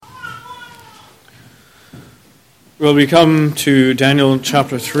Well, we come to Daniel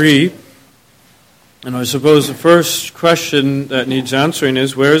chapter 3, and I suppose the first question that needs answering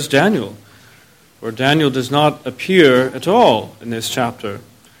is, where is Daniel? For Daniel does not appear at all in this chapter.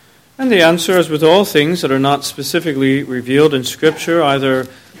 And the answer is, with all things that are not specifically revealed in Scripture, either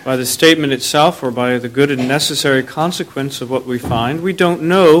by the statement itself or by the good and necessary consequence of what we find, we don't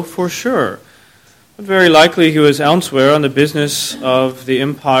know for sure. But very likely he was elsewhere on the business of the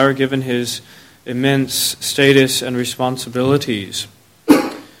empire, given his immense status and responsibilities.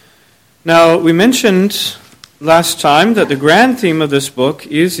 Now, we mentioned last time that the grand theme of this book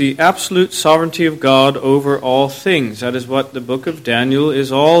is the absolute sovereignty of God over all things. That is what the book of Daniel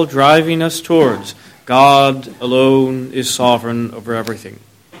is all driving us towards. God alone is sovereign over everything.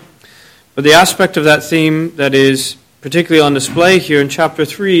 But the aspect of that theme that is particularly on display here in chapter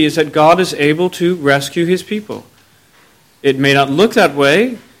 3 is that God is able to rescue his people. It may not look that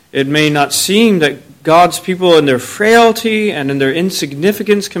way. It may not seem that God's people in their frailty and in their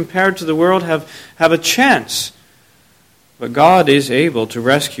insignificance compared to the world have a chance. But God is able to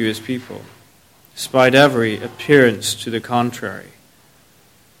rescue his people, despite every appearance to the contrary.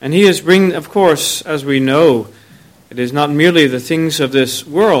 And he is bringing, of course, as we know, it is not merely the things of this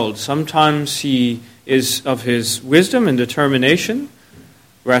world. Sometimes he is of his wisdom and determination,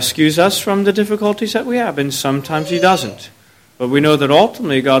 rescues us from the difficulties that we have, and sometimes he doesn't. But we know that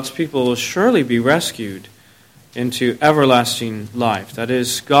ultimately God's people will surely be rescued into everlasting life. That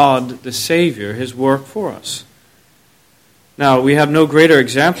is God, the Savior, his work for us. Now, we have no greater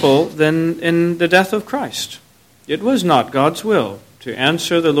example than in the death of Christ. It was not God's will to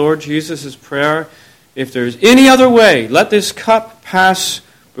answer the Lord Jesus' prayer, if there is any other way, let this cup pass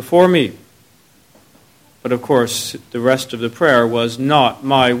before me. But of course, the rest of the prayer was, not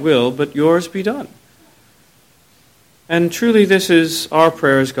my will, but yours be done. And truly this is our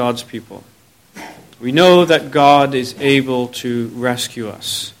prayer as God's people. We know that God is able to rescue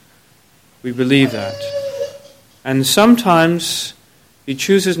us. We believe that. And sometimes he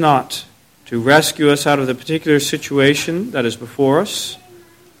chooses not to rescue us out of the particular situation that is before us,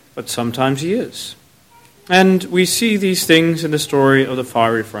 but sometimes he is. And we see these things in the story of the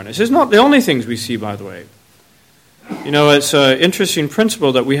fiery furnace. It's not the only things we see, by the way. You know, it's an interesting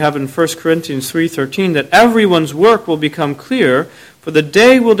principle that we have in 1 Corinthians 3:13, that everyone's work will become clear, for the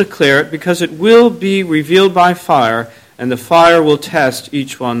day will declare it, because it will be revealed by fire, and the fire will test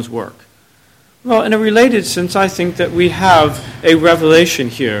each one's work. Well, in a related sense, I think that we have a revelation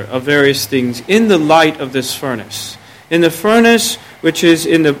here of various things in the light of this furnace. In the furnace, which is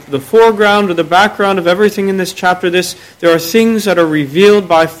in the foreground or the background of everything in this chapter, there are things that are revealed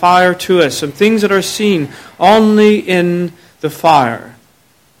by fire to us, some things that are seen only in the fire.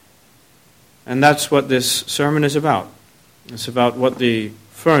 And that's what this sermon is about. It's about what the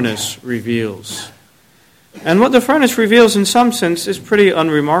furnace reveals. And what the furnace reveals in some sense is pretty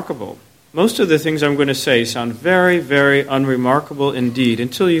unremarkable. Most of the things I'm going to say sound very, very unremarkable indeed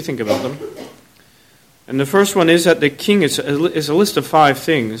until you think about them. And the first one is that the king is a list of 5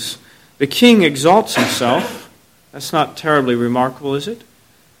 things. The king exalts himself. That's not terribly remarkable, is it?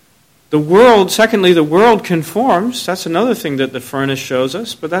 Secondly, the world conforms. That's another thing that the furnace shows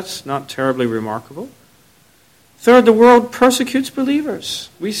us, but that's not terribly remarkable. Third, the world persecutes believers.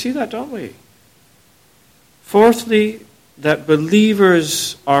 We see that, don't we? Fourthly, that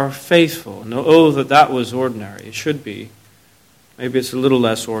believers are faithful. No, that was ordinary. It should be. Maybe it's a little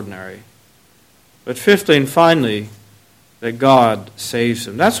less ordinary. But fifthly and finally, that God saves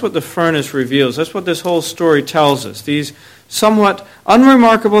them. That's what the furnace reveals. That's what this whole story tells us. These somewhat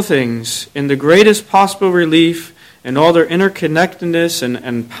unremarkable things in the greatest possible relief and all their interconnectedness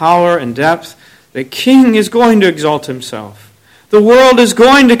and power and depth. The king is going to exalt himself. The world is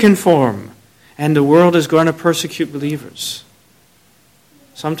going to conform. And the world is going to persecute believers.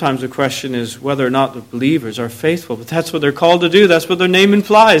 Sometimes the question is whether or not the believers are faithful, but that's what they're called to do. That's what their name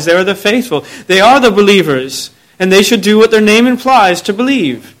implies. They are the faithful. They are the believers, and they should do what their name implies, to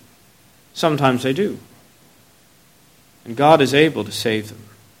believe. Sometimes they do. And God is able to save them.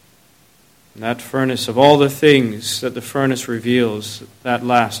 And that furnace, of all the things that the furnace reveals, that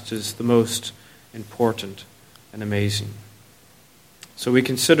last is the most important and amazing. So we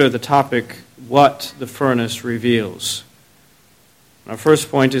consider the topic, what the furnace reveals. Our first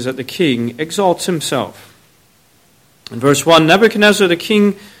point is that the king exalts himself. In verse 1, Nebuchadnezzar the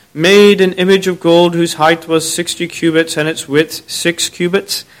king made an image of gold whose height was 60 cubits and its width 6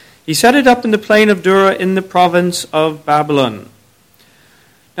 cubits. He set it up in the plain of Dura in the province of Babylon.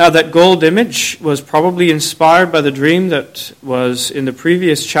 Now that gold image was probably inspired by the dream that was in the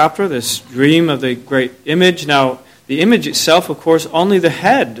previous chapter, this dream of the great image. Now, the image itself, of course, only the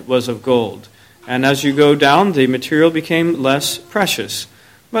head was of gold. And as you go down, the material became less precious.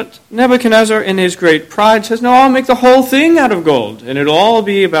 But Nebuchadnezzar, in his great pride, says, no, I'll make the whole thing out of gold, and it'll all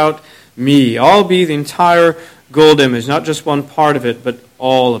be about me. I'll be the entire gold image, not just one part of it, but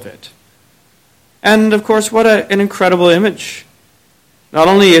all of it. And, of course, what an incredible image. Not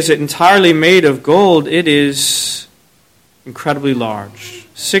only is it entirely made of gold, it is incredibly large.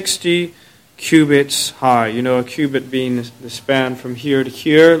 60 cubits high. You know, a cubit being the span from here to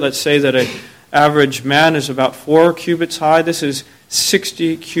here. Let's say that an average man is about 4 cubits high. This is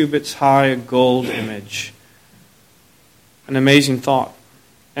 60 cubits high gold image. An amazing thought.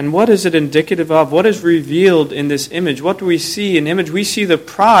 And what is it indicative of? What is revealed in this image? What do we see in the image? We see the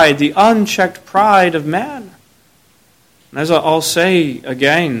pride, the unchecked pride of man. And as I'll say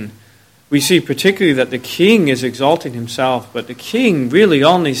again, we see particularly that the king is exalting himself, but the king really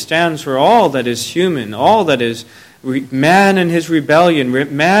only stands for all that is human, all that is man in his rebellion,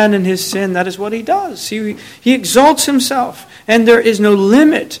 man in his sin. That is what he does. He exalts himself, and there is no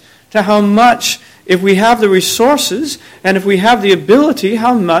limit to how much, if we have the resources and if we have the ability,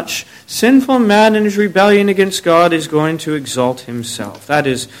 how much sinful man in his rebellion against God is going to exalt himself. That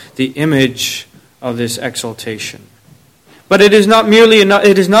is the image of this exaltation. But it is not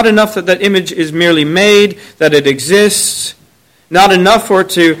enough that that image is merely made, that it exists. Not enough for it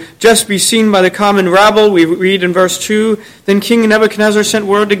to just be seen by the common rabble. We read in verse 2, then King Nebuchadnezzar sent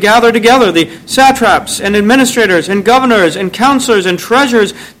word to gather together the satraps and administrators and governors and counselors and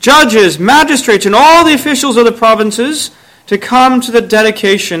treasurers, judges, magistrates, and all the officials of the provinces to come to the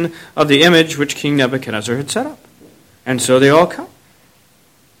dedication of the image which King Nebuchadnezzar had set up. And so they all come.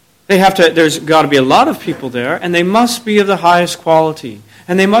 There's got to be a lot of people there, and they must be of the highest quality.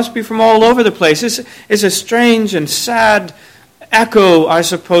 And they must be from all over the place. It's a strange and sad echo, I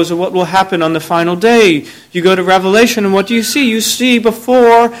suppose, of what will happen on the final day. You go to Revelation, and what do you see? You see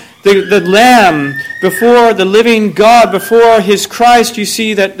before the Lamb, before the living God, before His Christ, you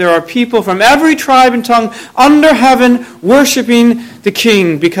see that there are people from every tribe and tongue under heaven worshiping the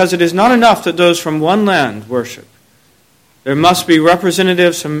King, because it is not enough that those from one land worship. There must be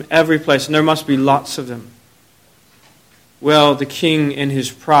representatives from every place, and there must be lots of them. Well, the king in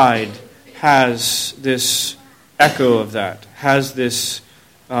his pride has this echo of that, has this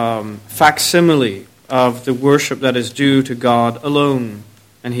facsimile of the worship that is due to God alone,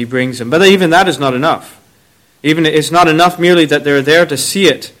 and he brings them. But even that is not enough. Even it's not enough merely that they're there to see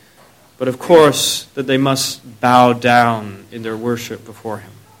it, but of course that they must bow down in their worship before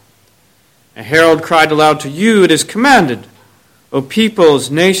him. A herald cried aloud, to you it is commanded, O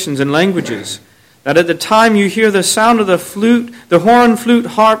peoples, nations, and languages, that at the time you hear the sound of the flute, the horn, flute,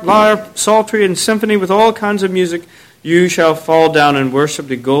 harp, lyre, psaltery, and symphony with all kinds of music, you shall fall down and worship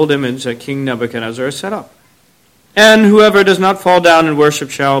the gold image that King Nebuchadnezzar has set up. And whoever does not fall down and worship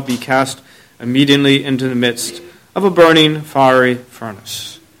shall be cast immediately into the midst of a burning, fiery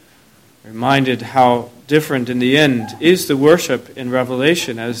furnace. Reminded how different in the end is the worship in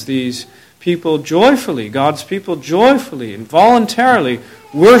Revelation, as these people joyfully, God's people joyfully and voluntarily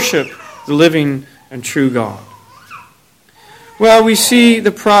worship the living and true God. Well, we see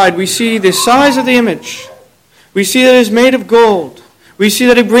the pride. We see the size of the image. We see that it is made of gold. We see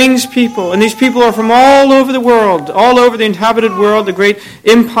that it brings people, and these people are from all over the world, all over the inhabited world, the great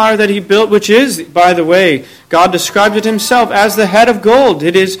empire that he built, which is, by the way, God describes it himself as the head of gold.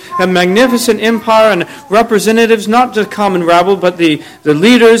 It is a magnificent empire, and representatives, not the common rabble, but the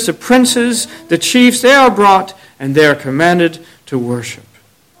leaders, the princes, the chiefs, they are brought, and they are commanded to worship.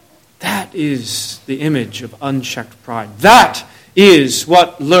 That is the image of unchecked pride. That is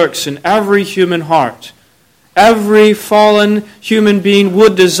what lurks in every human heart. Every fallen human being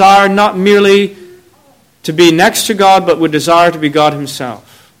would desire not merely to be next to God, but would desire to be God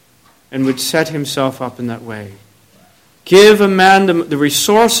himself, and would set himself up in that way. Give a man the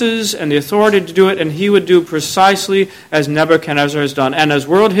resources and the authority to do it, and he would do precisely as Nebuchadnezzar has done, and as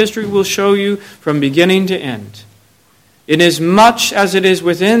world history will show you from beginning to end. Inasmuch as it is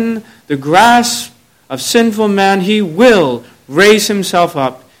within the grasp of sinful man, he will raise himself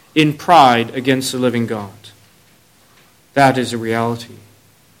up in pride against the living God. That is a reality.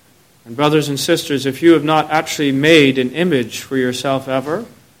 And brothers and sisters, if you have not actually made an image for yourself ever,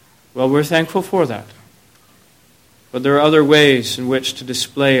 well, we're thankful for that. But there are other ways in which to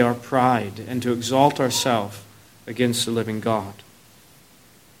display our pride and to exalt ourselves against the living God.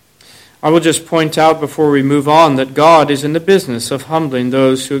 I will just point out before we move on that God is in the business of humbling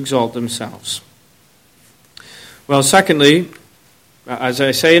those who exalt themselves. Well, secondly, as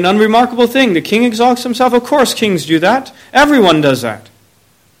I say, an unremarkable thing. The king exalts himself. Of course kings do that. Everyone does that.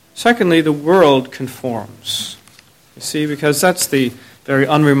 Secondly, the world conforms. You see, because that's the very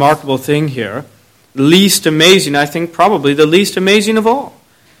unremarkable thing here. least amazing, I think probably the least amazing of all.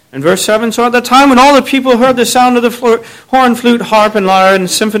 In verse 7, so at the time when all the people heard the sound of the horn, flute, harp, and lyre, and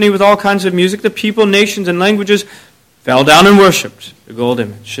symphony with all kinds of music, the people, nations, and languages fell down and worshipped the gold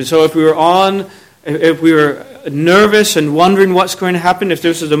image. And so if we were nervous and wondering what's going to happen, if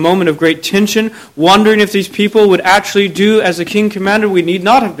this was a moment of great tension, wondering if these people would actually do as the king commanded, we need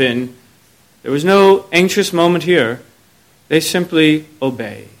not have been. There was no anxious moment here. They simply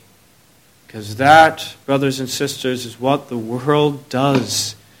obey. Because that, brothers and sisters, is what the world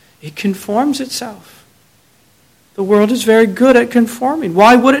does. It conforms itself. The world is very good at conforming.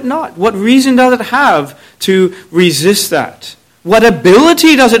 Why would it not? What reason does it have to resist that? What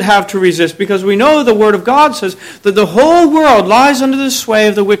ability does it have to resist? Because we know the Word of God says that the whole world lies under the sway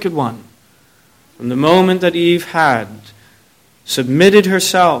of the wicked one. From the moment that Eve had submitted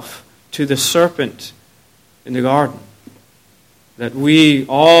herself to the serpent in the garden, that we,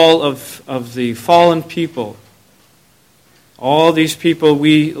 all of the fallen people, all these people,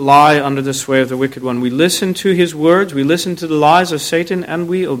 we lie under the sway of the wicked one. We listen to his words, we listen to the lies of Satan, and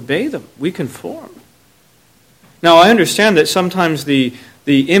we obey them. We conform. Now, I understand that sometimes the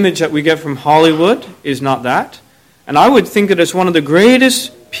image that we get from Hollywood is not that. And I would think that it's one of the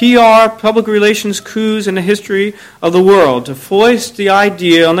greatest PR, public relations coups in the history of the world to foist the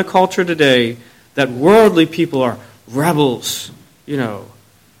idea on the culture today that worldly people are rebels. You know,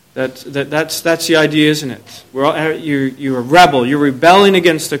 that's the idea, isn't it? You're a rebel. You're rebelling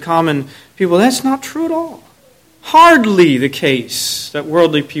against the common people. That's not true at all. Hardly the case that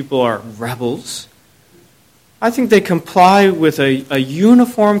worldly people are rebels. I think they comply with a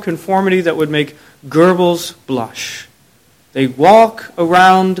uniform conformity that would make Goebbels blush. They walk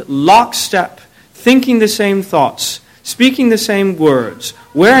around lockstep, thinking the same thoughts, speaking the same words,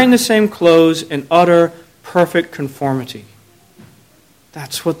 wearing the same clothes in utter perfect conformity.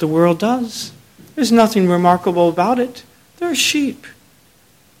 That's what the world does. There's nothing remarkable about it. They're sheep.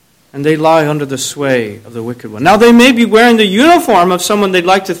 And they lie under the sway of the wicked one. Now, they may be wearing the uniform of someone they'd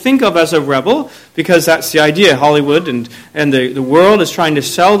like to think of as a rebel, because that's the idea. Hollywood and the world is trying to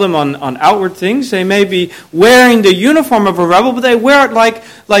sell them on outward things. They may be wearing the uniform of a rebel, but they wear it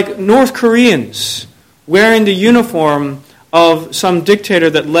like North Koreans, wearing the uniform of some dictator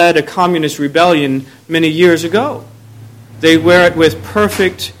that led a communist rebellion many years ago. They wear it with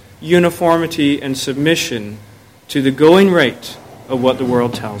perfect uniformity and submission to the going rate of what the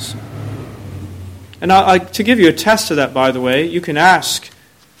world tells them. And to give you a test of that, by the way, you can ask,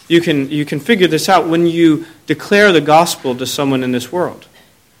 you can figure this out when you declare the gospel to someone in this world.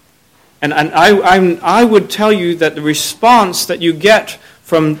 And I would tell you that the response that you get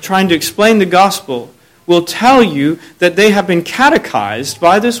from trying to explain the gospel will tell you that they have been catechized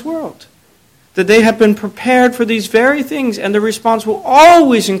by this world. That they have been prepared for these very things, and the response will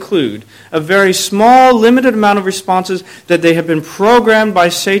always include a very small, limited amount of responses that they have been programmed by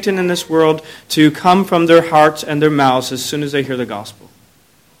Satan in this world to come from their hearts and their mouths as soon as they hear the gospel.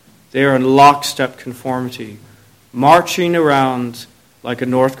 They are in lockstep conformity, marching around like a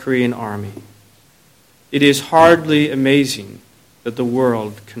North Korean army. It is hardly amazing that the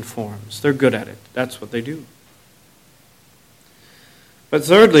world conforms. They're good at it. That's what they do. But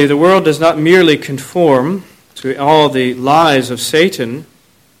thirdly, the world does not merely conform to all the lies of Satan.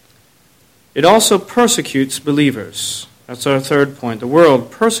 It also persecutes believers. That's our third point. The world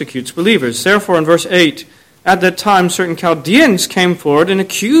persecutes believers. Therefore, in verse 8, at that time certain Chaldeans came forward and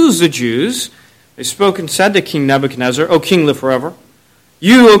accused the Jews. They spoke and said to King Nebuchadnezzar, O king, live forever.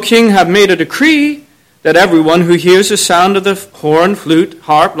 You, O king, have made a decree that everyone who hears the sound of the horn, flute,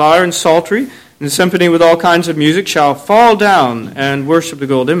 harp, lyre, and psaltery, and symphony with all kinds of music, shall fall down and worship the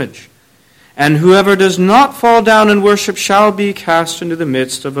gold image. And whoever does not fall down and worship shall be cast into the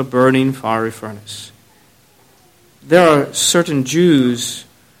midst of a burning fiery furnace. There are certain Jews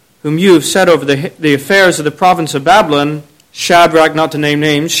whom you have set over the affairs of the province of Babylon, Shadrach, not to name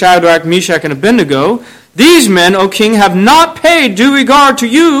names, Shadrach, Meshach, and Abednego. These men, O king, have not paid due regard to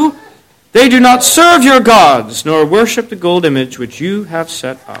you. They do not serve your gods, nor worship the gold image which you have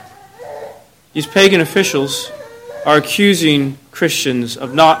set up. These pagan officials are accusing Christians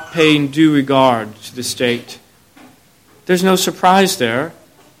of not paying due regard to the state. There's no surprise there.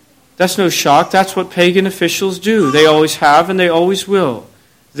 That's no shock. That's what pagan officials do. They always have and they always will.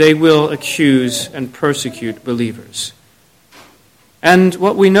 They will accuse and persecute believers. And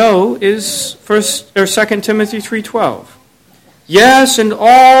what we know is 2 Timothy 3:12. Yes, and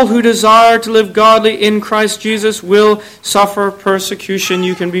all who desire to live godly in Christ Jesus will suffer persecution.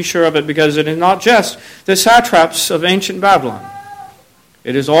 You can be sure of it, because it is not just the satraps of ancient Babylon.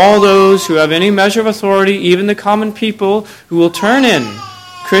 It is all those who have any measure of authority, even the common people, who will turn in,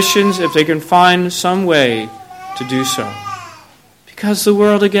 Christians if they can find some way to do so. Because the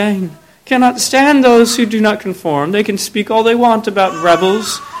world, again, cannot stand those who do not conform. They can speak all they want about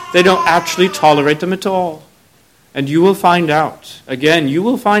rebels. They don't actually tolerate them at all. And you will find out. Again, you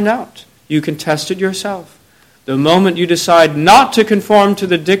will find out. You can test it yourself. The moment you decide not to conform to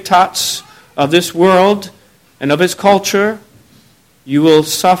the diktats of this world and of its culture, you will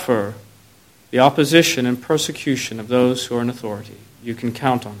suffer the opposition and persecution of those who are in authority. You can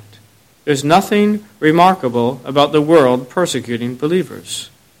count on it. There's nothing remarkable about the world persecuting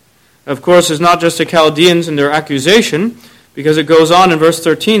believers. Of course, it's not just the Chaldeans and their accusation, because it goes on in verse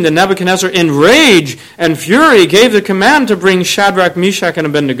 13, that Nebuchadnezzar in rage and fury gave the command to bring Shadrach, Meshach, and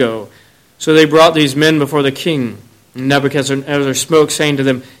Abednego. So they brought these men before the king. And Nebuchadnezzar spoke, saying to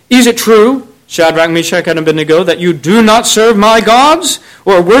them, "Is it true, Shadrach, Meshach, and Abednego, that you do not serve my gods,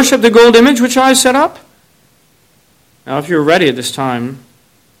 or worship the gold image which I set up?" Now, if you're ready at this time,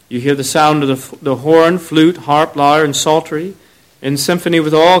 you hear the sound of the horn, flute, harp, lyre, and psaltery, in symphony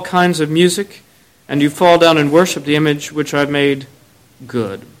with all kinds of music, and you fall down and worship the image which I've made.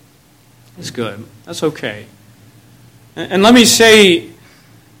 Good. It's good. That's okay. And let me say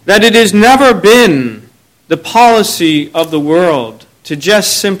that it has never been the policy of the world to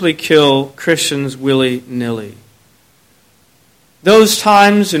just simply kill Christians willy-nilly. Those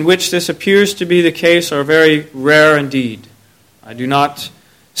times in which this appears to be the case are very rare indeed. I do not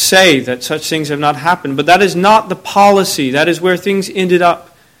say that such things have not happened, but that is not the policy. That is where things ended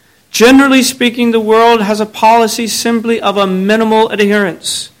up. Generally speaking, the world has a policy simply of a minimal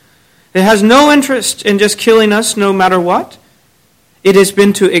adherence. It has no interest in just killing us no matter what. It has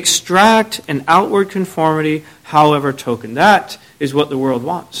been to extract an outward conformity, however token. That is what the world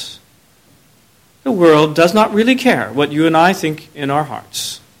wants. The world does not really care what you and I think in our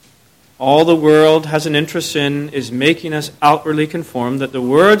hearts. All the world has an interest in is making us outwardly conform, that the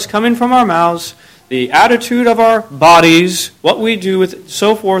words coming from our mouths, the attitude of our bodies, what we do with it,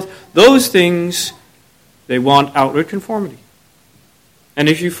 so forth, those things, they want outward conformity. And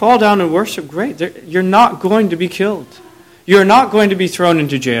if you fall down and worship, great. You're not going to be killed. You're not going to be thrown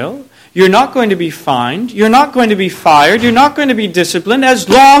into jail. You're not going to be fined. You're not going to be fired. You're not going to be disciplined. As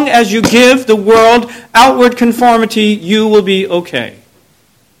long as you give the world outward conformity, you will be okay.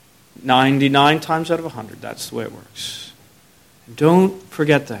 99 times out of 100, that's the way it works. Don't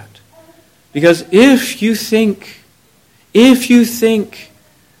forget that. Because if you think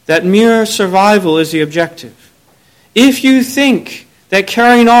that mere survival is the objective, if you think that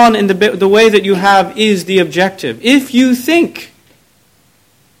carrying on in the way that you have is the objective, if you think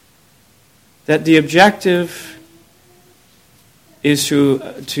that the objective is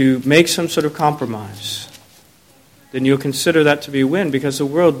to make some sort of compromise, then you'll consider that to be a win, because the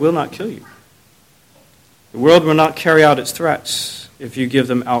world will not kill you. The world will not carry out its threats if you give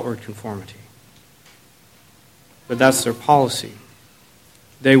them outward conformity. But that's their policy.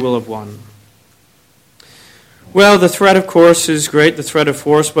 They will have won. Well, the threat, of course, is great, the threat of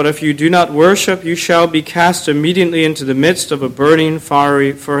force, but if you do not worship, you shall be cast immediately into the midst of a burning,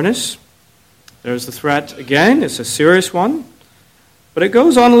 fiery furnace. There's the threat again. It's a serious one. But it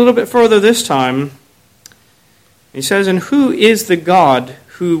goes on a little bit further this time. He says, "And who is the God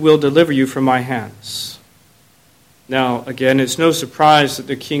who will deliver you from my hands?" Now, again, it's no surprise that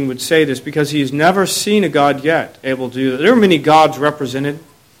the king would say this, because he's never seen a God yet able to do that. There are many gods represented.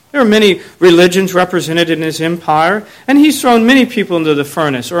 There are many religions represented in his empire, and he's thrown many people into the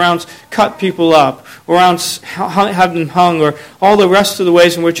furnace, or else cut people up, or else have them hung, or all the rest of the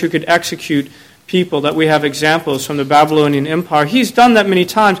ways in which you could execute people that we have examples from the Babylonian Empire. He's done that many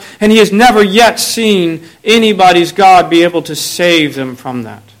times, and he has never yet seen anybody's God be able to save them from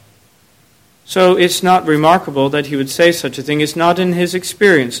that. So it's not remarkable that he would say such a thing. It's not in his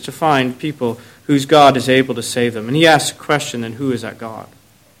experience to find people whose God is able to save them. And he asks the question, then who is that God?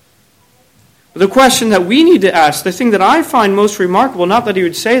 The question that we need to ask, the thing that I find most remarkable, not that he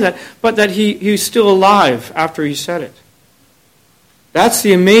would say that, but that he's still alive after he said it. That's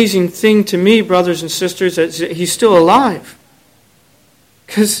the amazing thing to me, brothers and sisters, that he's still alive.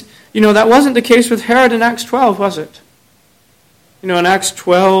 Because, that wasn't the case with Herod in Acts 12, was it? In Acts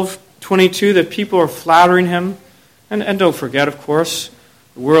 12:22, the people are flattering him. And don't forget, of course,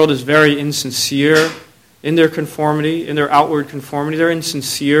 the world is very insincere in their conformity, in their outward conformity. They're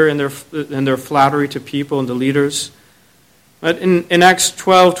insincere in their flattery to people and the leaders. But in Acts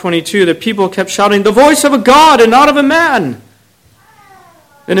 12:22, the people kept shouting, "The voice of a God and not of a man."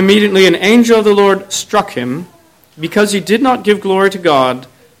 Then immediately an angel of the Lord struck him, because he did not give glory to God,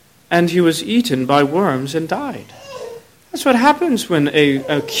 and he was eaten by worms and died. That's what happens when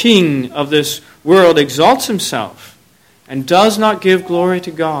a king of this world exalts himself and does not give glory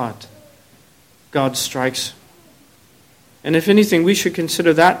to God, God strikes him. And if anything, we should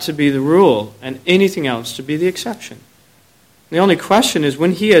consider that to be the rule and anything else to be the exception. The only question is,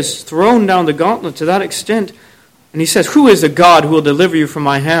 when he has thrown down the gauntlet to that extent, and he says, "Who is the God who will deliver you from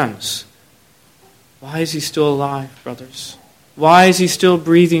my hands?" Why is he still alive, brothers? Why is he still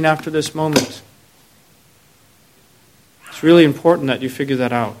breathing after this moment? It's really important that you figure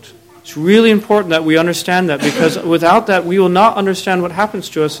that out. It's really important that we understand that, because without that, we will not understand what happens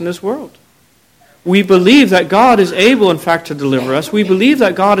to us in this world. We believe that God is able, in fact, to deliver us. We believe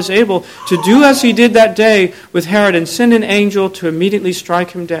that God is able to do as he did that day with Herod and send an angel to immediately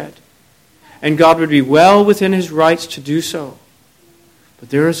strike him dead. And God would be well within his rights to do so. But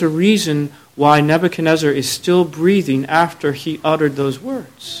there is a reason why Nebuchadnezzar is still breathing after he uttered those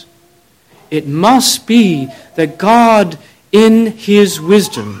words. It must be that God, in his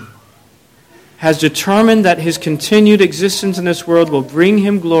wisdom, has determined that his continued existence in this world will bring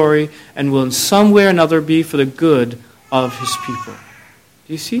him glory and will in some way or another be for the good of his people.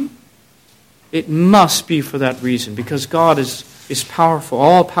 Do you see? It must be for that reason, because God is powerful,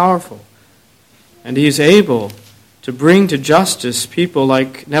 all-powerful. And he is able to bring to justice people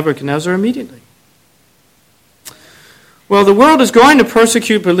like Nebuchadnezzar immediately. Well, the world is going to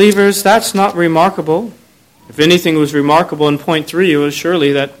persecute believers. That's not remarkable. If anything was remarkable in point 3, it was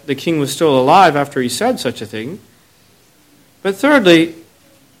surely that the king was still alive after he said such a thing. But thirdly,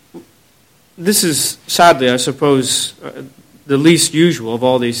 this is sadly, I suppose, the least usual of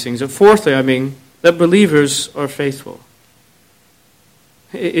all these things. And fourthly, that believers are faithful.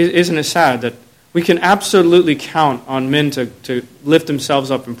 Isn't it sad that we can absolutely count on men to lift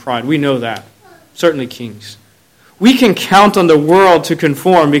themselves up in pride? We know that. Certainly kings. We can count on the world to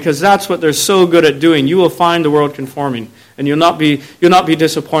conform, because that's what they're so good at doing. You will find the world conforming, and you'll not be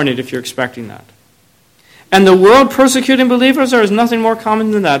disappointed if you're expecting that. And the world persecuting believers, there is nothing more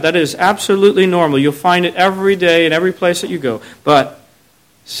common than that. That is absolutely normal. You'll find it every day in every place that you go. But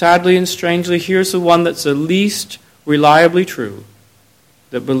sadly and strangely, here's the one that's the least reliably true,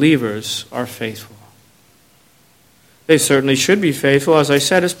 that believers are faithful. They certainly should be faithful, as I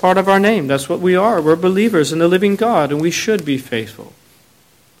said, as part of our name. That's what we are. We're believers in the living God, and we should be faithful.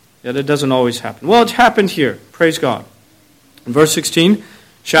 Yet it doesn't always happen. Well, it happened here. Praise God. In verse 16,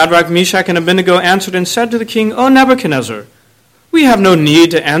 Shadrach, Meshach, and Abednego answered and said to the king, "O Nebuchadnezzar, we have no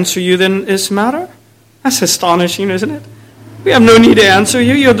need to answer you in this matter." That's astonishing, isn't it? We have no need to answer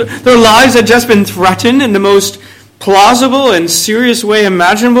you. Their lives had just been threatened in the most plausible and serious way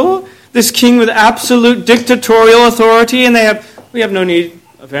imaginable. This king with absolute dictatorial authority, and we have no need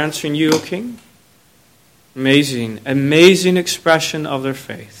of answering you, O king. Amazing expression of their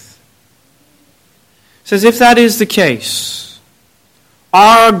faith. It says, if that is the case,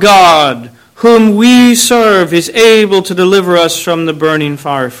 our God, whom we serve, is able to deliver us from the burning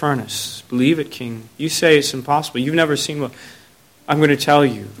fire furnace. Believe it, king. You say it's impossible. You've never seen one. I'm going to tell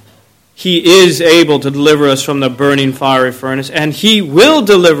you. He is able to deliver us from the burning fiery furnace, and he will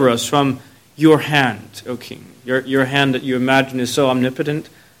deliver us from your hand, O king. Your hand that you imagine is so omnipotent,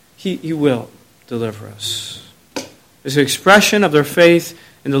 he will deliver us. It's an expression of their faith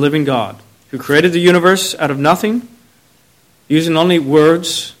in the living God, who created the universe out of nothing, using only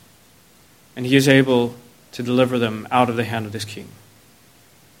words, and he is able to deliver them out of the hand of this king.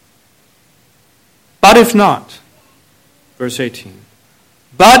 But if not, verse 18,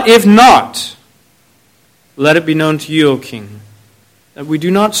 but if not, let it be known to you, O king, that we do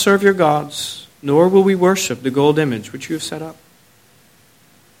not serve your gods, nor will we worship the gold image which you have set up.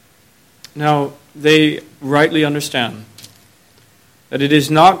 Now, they rightly understand that it is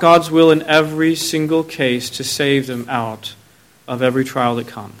not God's will in every single case to save them out of every trial that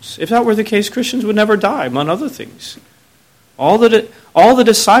comes. If that were the case, Christians would never die, among other things. All the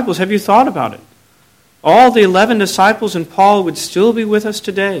disciples, have you thought about it? All the 11 disciples and Paul would still be with us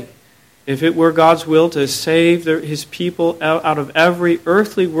today if it were God's will to save his people out of every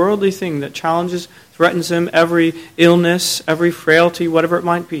earthly, worldly thing that challenges, threatens them, every illness, every frailty, whatever it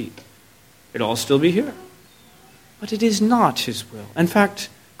might be. It'd all still be here. But it is not his will. In fact,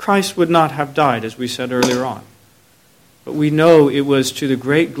 Christ would not have died, as we said earlier on. But we know it was to the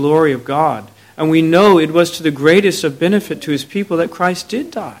great glory of God, and we know it was to the greatest of benefit to his people that Christ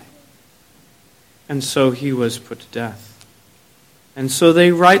did die. And so he was put to death. And so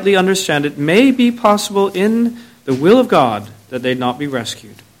they rightly understand it may be possible in the will of God that they'd not be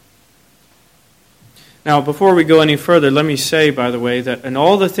rescued. Now, before we go any further, let me say, by the way, that in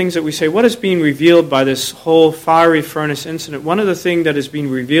all the things that we say, what is being revealed by this whole fiery furnace incident, one of the things that is being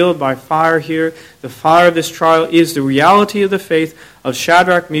revealed by fire here, the fire of this trial, is the reality of the faith of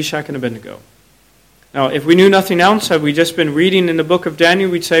Shadrach, Meshach, and Abednego. Now, if we knew nothing else, had we just been reading in the book of Daniel,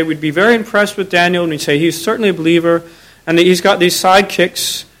 we'd say we'd be very impressed with Daniel, and we'd say he's certainly a believer, and that he's got these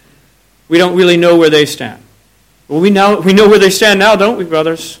sidekicks. We don't really know where they stand. Well, we know where they stand now, don't we,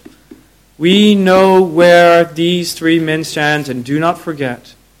 brothers? We know where these three men stand, and do not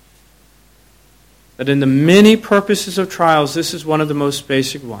forget that in the many purposes of trials, this is one of the most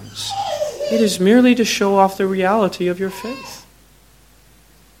basic ones. It is merely to show off the reality of your faith.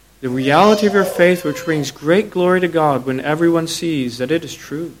 The reality of your faith, which brings great glory to God when everyone sees that it is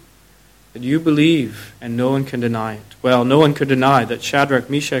true, that you believe and no one can deny it. Well, no one could deny that Shadrach,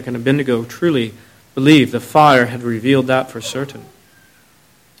 Meshach, and Abednego truly believed. The fire had revealed that for certain.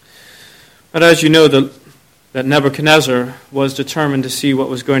 But as you know, that Nebuchadnezzar was determined to see what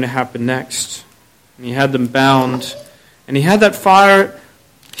was going to happen next. And he had them bound, and he had that fire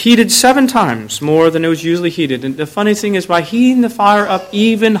heated 7 times more than it was usually heated. And the funny thing is, by heating the fire up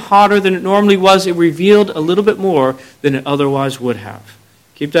even hotter than it normally was, it revealed a little bit more than it otherwise would have.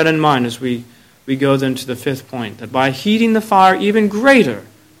 Keep that in mind as we go then to the 5th point, that by heating the fire even greater,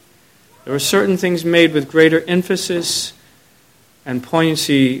 there were certain things made with greater emphasis and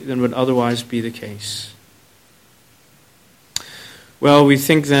poignancy than would otherwise be the case. Well, we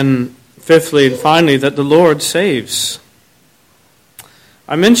think then, fifthly and finally, that the Lord saves.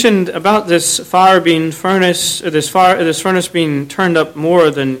 I mentioned about this furnace being turned up more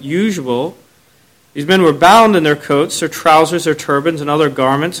than usual. These men were bound in their coats, their trousers, their turbans, and other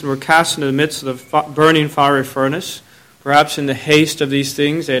garments, and were cast into the midst of the burning fiery furnace. Perhaps in the haste of these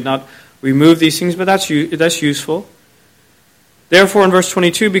things, they had not removed these things, but that's useful. Therefore, in verse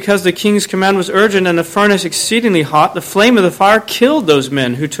 22, because the king's command was urgent and the furnace exceedingly hot, the flame of the fire killed those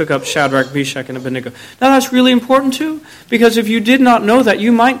men who took up Shadrach, Meshach, and Abednego. Now that's really important too, because if you did not know that,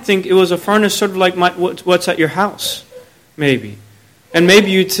 you might think it was a furnace sort of like what's at your house, maybe. And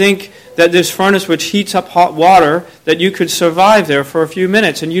maybe you'd think that this furnace which heats up hot water, that you could survive there for a few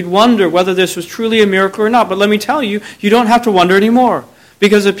minutes, and you'd wonder whether this was truly a miracle or not. But let me tell you, you don't have to wonder anymore,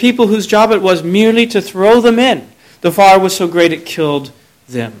 because the people whose job it was merely to throw them in, the fire was so great it killed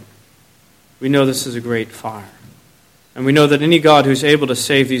them. We know this is a great fire. And we know that any God who's able to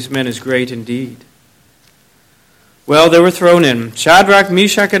save these men is great indeed. Well, they were thrown in. Shadrach,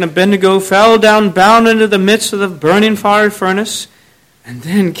 Meshach, and Abednego fell down bound into the midst of the burning fiery furnace. And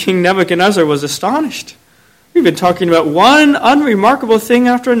then King Nebuchadnezzar was astonished. We've been talking about one unremarkable thing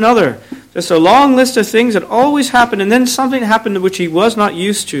after another. Just a long list of things that always happened, and then something happened which he was not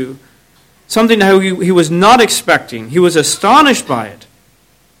used to. Something that he was not expecting. He was astonished by it.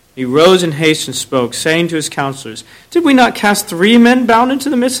 He rose in haste and spoke, saying to his counselors, "Did we not cast 3 men bound into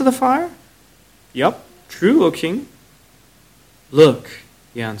the midst of the fire?" "Yep, true, O king." "Look,"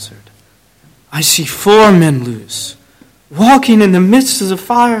 he answered, "I see 4 men loose, walking in the midst of the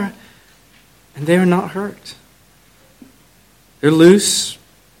fire, and they are not hurt." They're loose.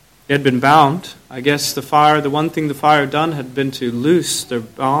 They had been bound. I guess the one thing the fire had done had been to loose their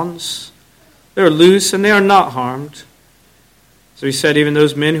bonds. They're loose and they are not harmed. So he said even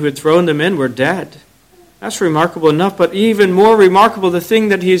those men who had thrown them in were dead. That's remarkable enough, but even more remarkable, the thing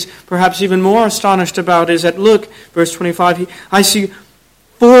that he's perhaps even more astonished about is that, look, verse 25, I see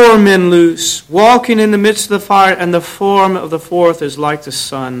 4 men loose, walking in the midst of the fire, and the form of the 4th is like the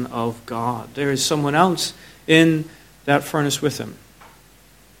Son of God. There is someone else in that furnace with him.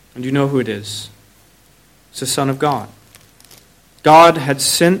 And you know who it is. It's the Son of God. God had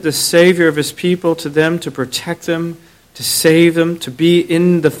sent the Savior of his people to them to protect them, to save them, to be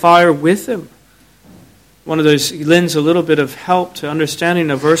in the fire with them. One of those lends a little bit of help to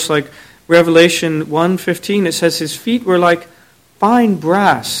understanding a verse like Revelation 1:15. It says his feet were like fine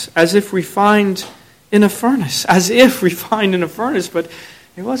brass, as if refined in a furnace. As if refined in a furnace, but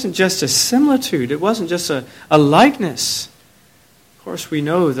it wasn't just a similitude. It wasn't just a likeness. Of course, we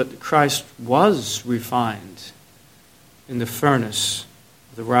know that Christ was refined in the furnace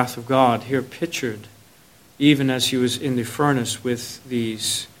of the wrath of God, here pictured even as he was in the furnace with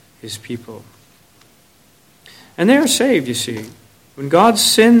his people. And they are saved, you see. When God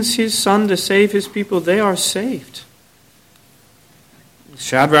sends his Son to save his people, they are saved.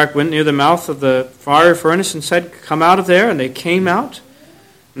 Shadrach went near the mouth of the fiery furnace and said, "Come out of there," and they came out.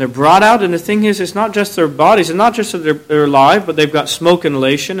 And they're brought out, and the thing is, it's not just their bodies, it's not just that they're alive, but they've got smoke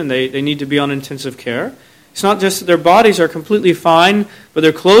inhalation, and they need to be on intensive care. It's not just that their bodies are completely fine, but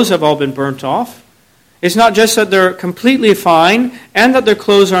their clothes have all been burnt off. It's not just that they're completely fine and that their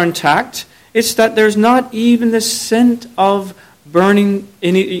clothes are intact. It's that there's not even the scent of burning,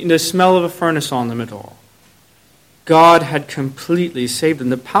 the smell of a furnace on them at all. God had completely saved them.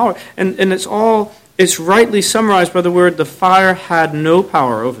 The power, and it's rightly summarized by the word, the fire had no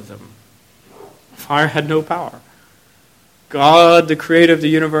power over them. fire had no power. God, the creator of the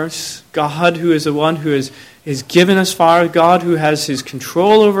universe, God who is the one who has given us fire, God who has his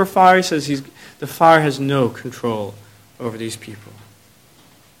control over fire, he says the fire has no control over these people.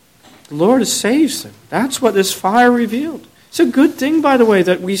 The Lord saves them. That's what this fire revealed. It's a good thing, by the way,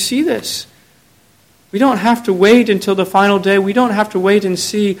 that we see this. We don't have to wait until the final day. We don't have to wait and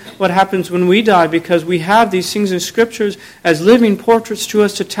see what happens when we die, because we have these things in Scriptures as living portraits to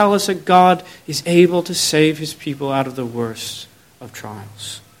us to tell us that God is able to save his people out of the worst of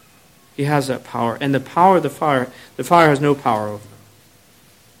trials. He has that power. And the power of the fire has no power over them.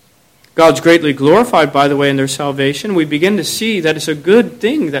 God's greatly glorified, by the way, in their salvation. We begin to see that it's a good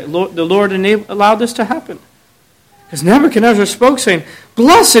thing that the Lord allowed this to happen. Because Nebuchadnezzar spoke saying,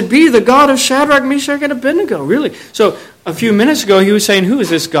 "Blessed be the God of Shadrach, Meshach, and Abednego." Really? So a few minutes ago he was saying, who is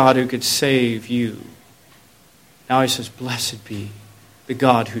this God who could save you? Now he says, blessed be the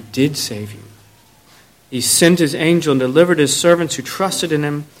God who did save you. He sent his angel and delivered his servants who trusted in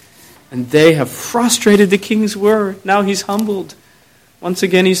him, and they have frustrated the king's word. Now he's humbled. Once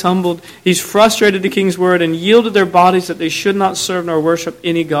again he's humbled. He's frustrated the king's word and yielded their bodies that they should not serve nor worship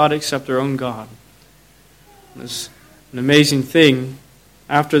any god except their own God. It's an amazing thing.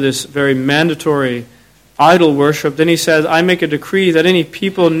 After this very mandatory idol worship, then he says, I make a decree that any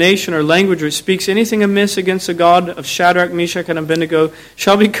people, nation, or language which speaks anything amiss against the God of Shadrach, Meshach, and Abednego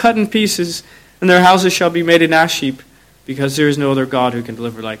shall be cut in pieces, and their houses shall be made an ash heap, because there is no other God who can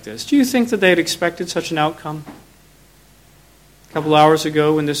deliver like this. Do you think that they had expected such an outcome? A couple hours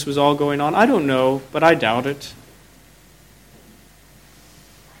ago when this was all going on? I don't know, but I doubt it.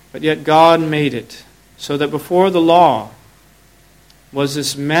 But yet God made it so that before the law was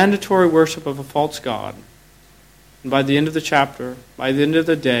this mandatory worship of a false god. And by the end of the chapter, by the end of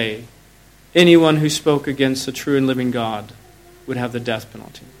the day, anyone who spoke against the true and living God would have the death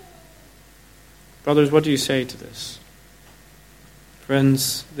penalty. Brothers, what do you say to this?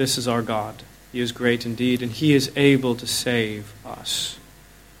 Friends, this is our God. He is great indeed, and he is able to save us.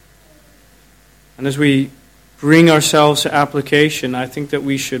 And as we bring ourselves to application, I think that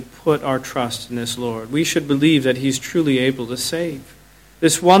we should put our trust in this Lord. We should believe that he's truly able to save.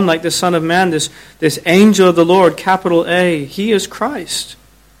 This one, like the Son of Man, this angel of the Lord, capital A, he is Christ.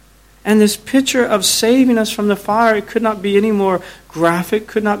 And this picture of saving us from the fire, it could not be any more graphic,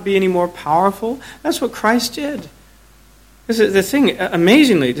 could not be any more powerful. That's what Christ did. This is the thing,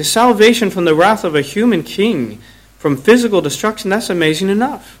 amazingly, the salvation from the wrath of a human king, from physical destruction, that's amazing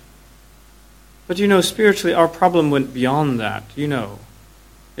enough. But you know, spiritually, our problem went beyond that. You know,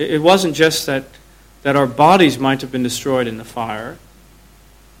 it wasn't just that our bodies might have been destroyed in the fire.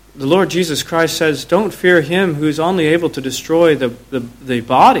 The Lord Jesus Christ says, don't fear him who is only able to destroy the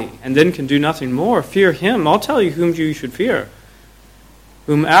body and then can do nothing more. Fear him. I'll tell you whom you should fear.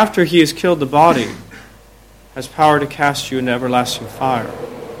 Whom after he has killed the body has power to cast you into everlasting fire.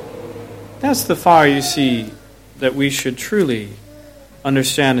 That's the fire, you see, that we should truly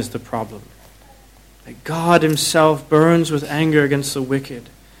understand is the problem. That God himself burns with anger against the wicked.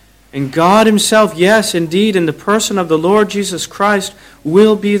 And God himself, yes, indeed, in the person of the Lord Jesus Christ,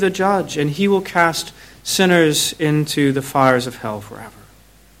 will be the judge, and he will cast sinners into the fires of hell forever.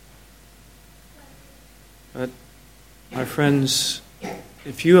 But, my friends,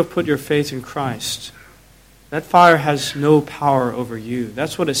 if you have put your faith in Christ, that fire has no power over you.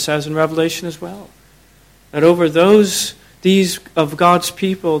 That's what it says in Revelation as well. That over these of God's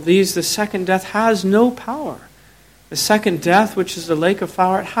people, the second death has no power. The second death, which is the lake of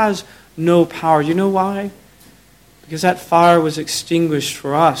fire, it has no power. You know why? Because that fire was extinguished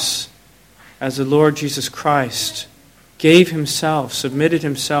for us as the Lord Jesus Christ gave himself, submitted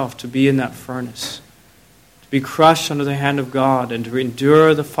himself to be in that furnace, to be crushed under the hand of God and to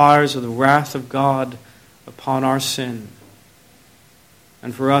endure the fires of the wrath of God upon our sin.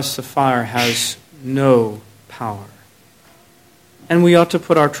 And for us, the fire has no power. And we ought to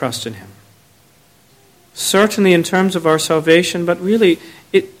put our trust in him. Certainly in terms of our salvation, but really,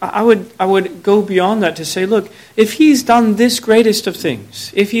 I would go beyond that to say, look, if he's done this greatest of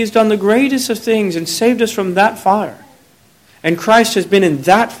things, if he's done the greatest of things and saved us from that fire, and Christ has been in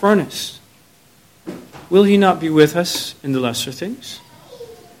that furnace, will he not be with us in the lesser things?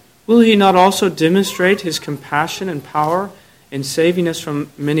 Will he not also demonstrate his compassion and power in saving us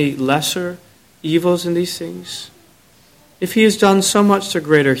from many lesser evils in these things? If he has done so much the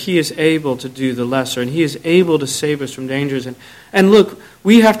greater, he is able to do the lesser, and he is able to save us from dangers. And look,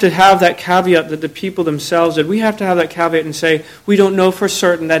 we have to have that caveat that the people themselves did. We have to have that caveat and say, we don't know for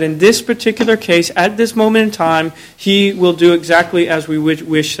certain that in this particular case, at this moment in time, he will do exactly as we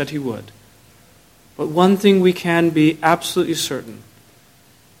wish that he would. But one thing we can be absolutely certain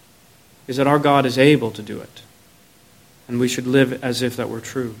is that our God is able to do it. And we should live as if that were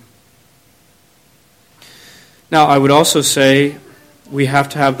true. Now, I would also say we have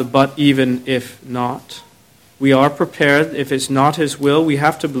to have the but even if not. We are prepared. If it's not his will, we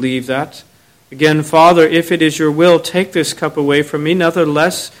have to believe that. Again, Father, if it is your will, take this cup away from me.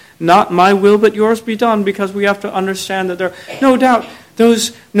 Nevertheless, not my will, but yours be done, because we have to understand that there, no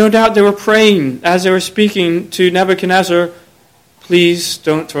doubt they were praying as they were speaking to Nebuchadnezzar, please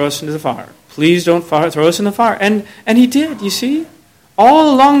don't throw us into the fire. Please don't throw us in the fire. And he did, you see.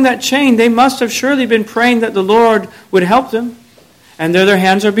 All along that chain, they must have surely been praying that the Lord would help them. And there their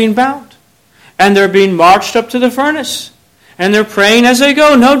hands are being bound. And they're being marched up to the furnace. And they're praying as they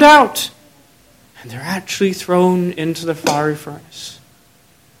go, no doubt. And they're actually thrown into the fiery furnace.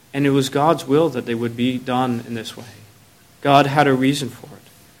 And it was God's will that they would be done in this way. God had a reason for it.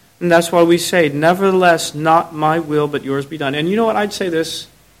 And that's why we say, nevertheless, not my will, but yours be done. And you know what? I'd say this.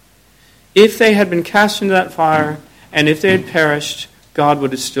 If they had been cast into that fire, and if they had perished, God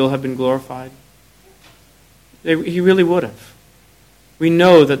would still have been glorified. He really would have. We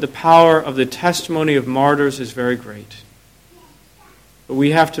know that the power of the testimony of martyrs is very great. But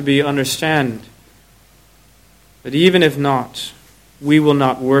we have to understand that even if not, we will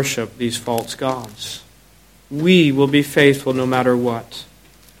not worship these false gods. We will be faithful no matter what.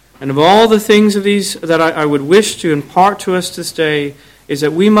 And of all the things of these that I would wish to impart to us this day is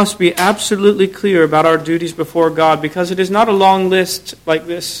that we must be absolutely clear about our duties before God, because it is not a long list like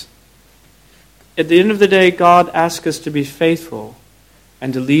this. At the end of the day, God asks us to be faithful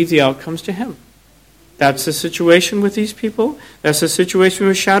and to leave the outcomes to him. That's the situation with these people. That's the situation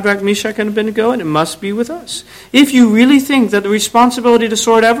with Shadrach, Meshach, and Abednego, and it must be with us. If you really think that the responsibility to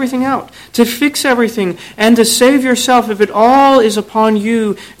sort everything out, to fix everything, and to save yourself, if it all is upon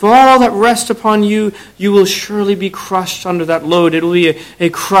you, if all that rests upon you, you will surely be crushed under that load. It will be a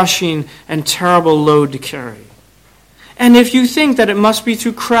crushing and terrible load to carry. And if you think that it must be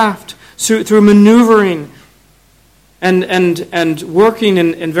through craft, through maneuvering, and working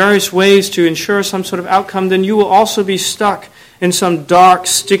in various ways to ensure some sort of outcome, then you will also be stuck in some dark,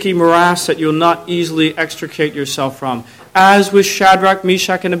 sticky morass that you'll not easily extricate yourself from, as with Shadrach,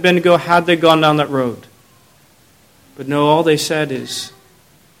 Meshach, and Abednego had they gone down that road. But no, all they said is,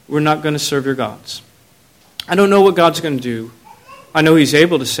 we're not going to serve your gods. I don't know what God's going to do. I know he's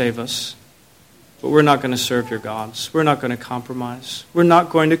able to save us, but we're not going to serve your gods. We're not going to compromise. We're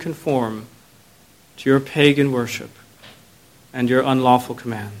not going to conform to your pagan worship and your unlawful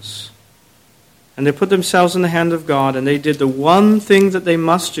commands. And they put themselves in the hand of God, and they did the one thing that they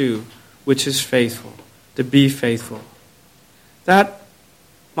must do, which is faithful, to be faithful. That,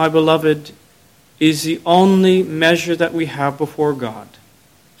 my beloved, is the only measure that we have before God.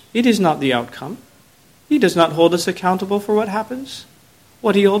 It is not the outcome. He does not hold us accountable for what happens.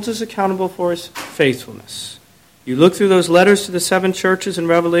 What he holds us accountable for is faithfulness. You look through those letters to the 7 churches in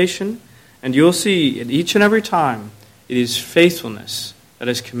Revelation, and you'll see at each and every time it is faithfulness that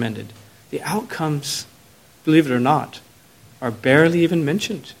is commended. The outcomes, believe it or not, are barely even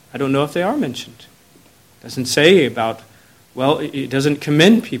mentioned. I don't know if they are mentioned. It doesn't say about, it doesn't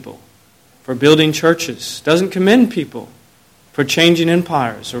commend people for building churches. It doesn't commend people for changing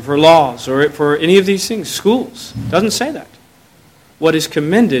empires or for laws or for any of these things, schools. It doesn't say that. What is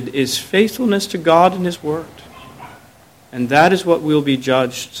commended is faithfulness to God and his word. And that is what we'll be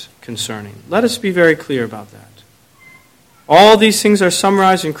judged concerning. Let us be very clear about that. All these things are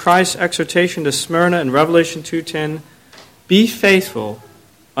summarized in Christ's exhortation to Smyrna in Revelation 2:10. Be faithful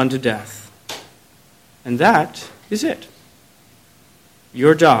unto death. And that is it.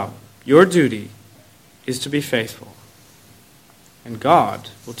 Your job, your duty, is to be faithful. And God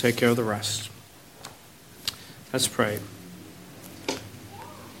will take care of the rest. Let's pray.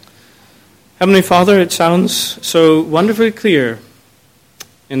 Heavenly Father, it sounds so wonderfully clear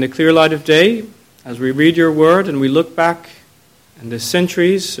in the clear light of day as we read your word and we look back in the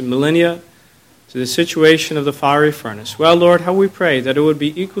centuries and millennia to the situation of the fiery furnace. Well, Lord, how we pray that it would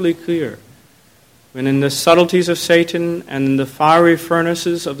be equally clear when in the subtleties of Satan and in the fiery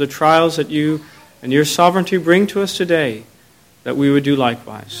furnaces of the trials that you and your sovereignty bring to us today, that we would do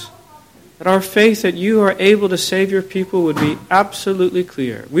likewise. That our faith that you are able to save your people would be absolutely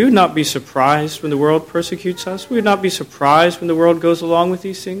clear. We would not be surprised when the world persecutes us. We would not be surprised when the world goes along with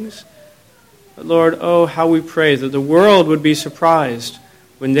these things. But Lord, oh, how we pray that the world would be surprised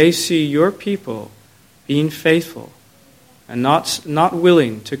when they see your people being faithful and not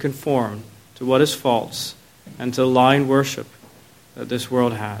willing to conform to what is false and to lying worship that this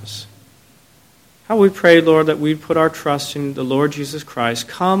world has. How we pray, Lord, that we put our trust in the Lord Jesus Christ,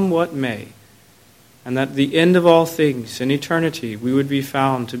 come what may, and that at the end of all things, in eternity, we would be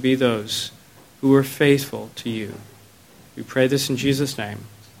found to be those who were faithful to you. We pray this in Jesus' name.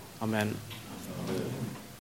 Amen.